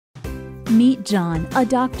Meet John, a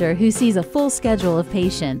doctor who sees a full schedule of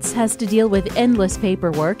patients, has to deal with endless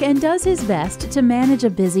paperwork, and does his best to manage a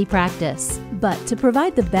busy practice. But to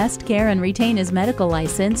provide the best care and retain his medical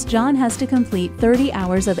license, John has to complete 30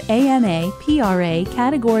 hours of AMA, PRA,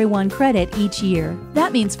 Category 1 credit each year.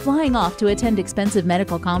 That means flying off to attend expensive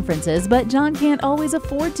medical conferences, but John can't always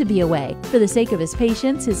afford to be away for the sake of his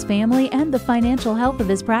patients, his family, and the financial health of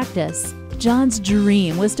his practice. John's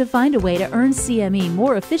dream was to find a way to earn CME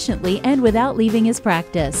more efficiently and without leaving his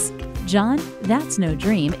practice. John, that's no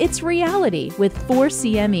dream, it's reality with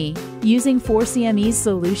forCME. Using forCME's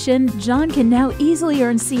solution, John can now easily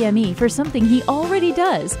earn CME for something he already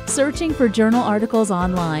does, searching for journal articles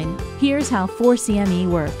online. Here's how forCME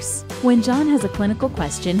works. When John has a clinical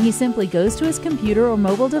question, he simply goes to his computer or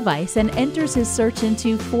mobile device and enters his search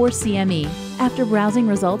into forCME. After browsing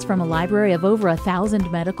results from a library of over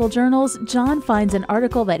 1,000 medical journals, John finds an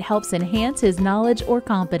article that helps enhance his knowledge or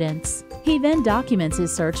competence. He then documents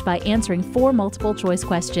his search by answering 4 multiple-choice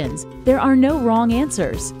questions. There are no wrong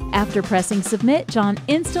answers. After pressing Submit, John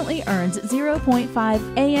instantly earns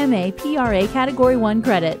 0.5 AMA PRA Category 1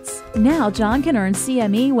 credits. Now John can earn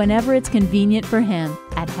CME whenever it's convenient for him,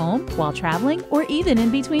 at home, while traveling, or even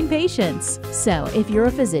in between patients. So, if you're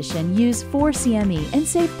a physician, use forCME and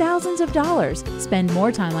save thousands of dollars, spend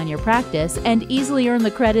more time on your practice, and easily earn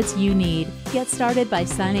the credits you need. Get started by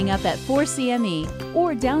signing up at forCME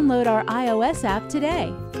or download our iOS app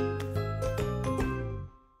today.